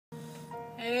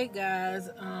Hey guys,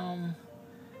 I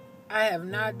have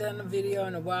not done a video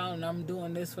in a while, and I'm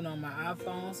doing this one on my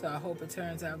iPhone, so I hope it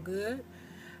turns out good.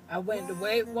 I went to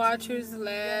Weight Watchers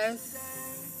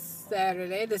last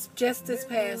Saturday, just this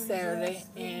past Saturday,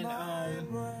 and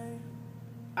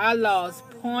I lost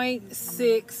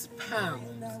 0.6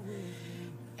 pounds.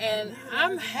 And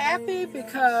I'm happy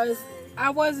because I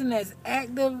wasn't as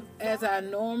active as I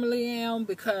normally am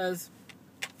because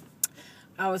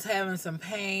I was having some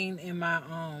pain in my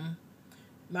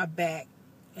my back,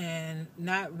 and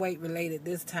not weight related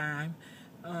this time,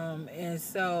 and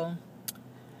so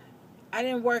I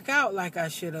didn't work out like I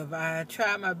should have. I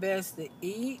tried my best to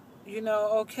eat,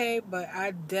 okay, but I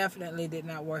definitely did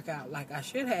not work out like I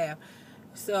should have.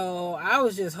 So I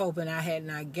was just hoping I had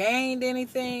not gained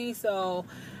anything. So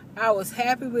I was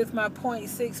happy with my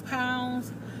 0.6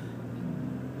 pounds.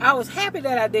 I was happy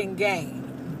that I didn't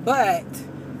gain, but,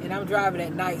 and I'm driving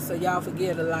at night, so y'all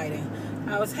forgive the lighting.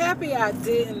 I was happy I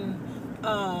didn't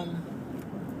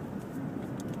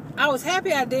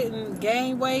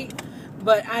gain weight,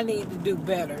 but I need to do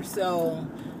better. So,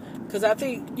 because I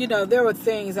think, there were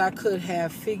things I could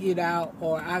have figured out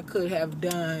or I could have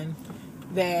done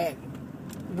that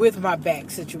with my back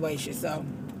situation. So,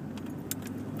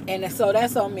 and so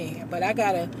that's on me. But I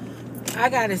gotta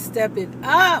step it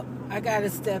up.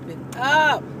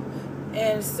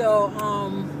 And so,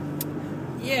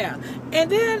 yeah.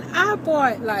 And then I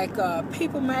bought like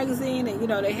People magazine, and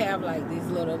they have like these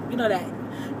little, that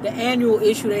the annual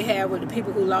issue they have with the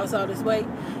people who lost all this weight.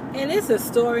 And it's a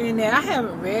story in there. I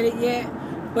haven't read it yet,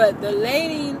 but the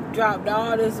lady dropped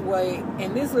all this weight,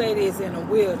 and this lady is in a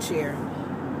wheelchair,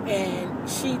 and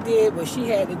she did what she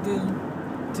had to do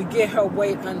to get her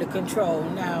weight under control.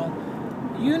 Now,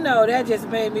 that just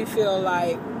made me feel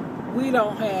like we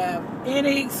don't have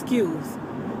any excuse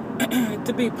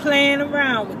to be playing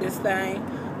around with this thing.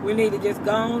 We need to just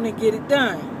go on and get it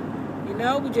done. We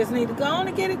just need to go on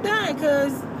and get it done,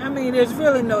 because, there's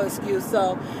really no excuse.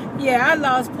 So, yeah, I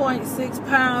lost 0.6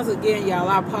 pounds. Again, y'all,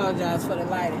 I apologize for the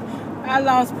lighting. I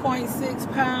lost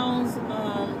 0.6 pounds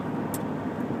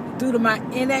due to my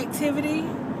inactivity,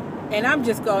 and I'm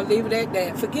just going to leave it at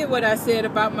that. Forget what I said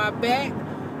about my back,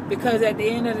 because at the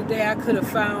end of the day, I could have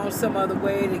found some other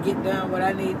way to get done what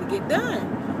I needed to get done,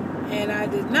 and I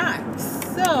did not.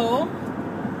 So,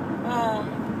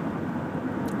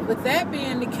 with that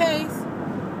being the case,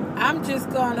 I'm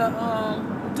just going to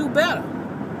do better.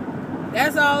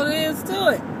 That's all it is to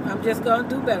it. I'm just going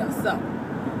to do better. So,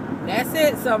 that's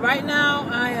it. So, right now,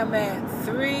 I am at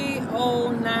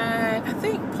 309, I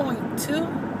think, 0.2.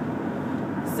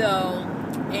 So,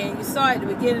 and you saw at the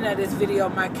beginning of this video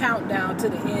my countdown to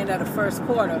the end of the first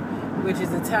quarter, which is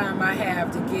the time I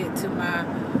have to get to my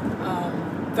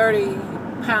 30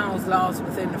 pounds lost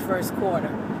within the first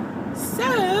quarter. So,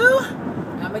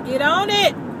 I'm going to get on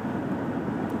it.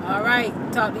 All right.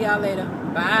 Talk to y'all later.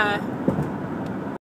 Bye.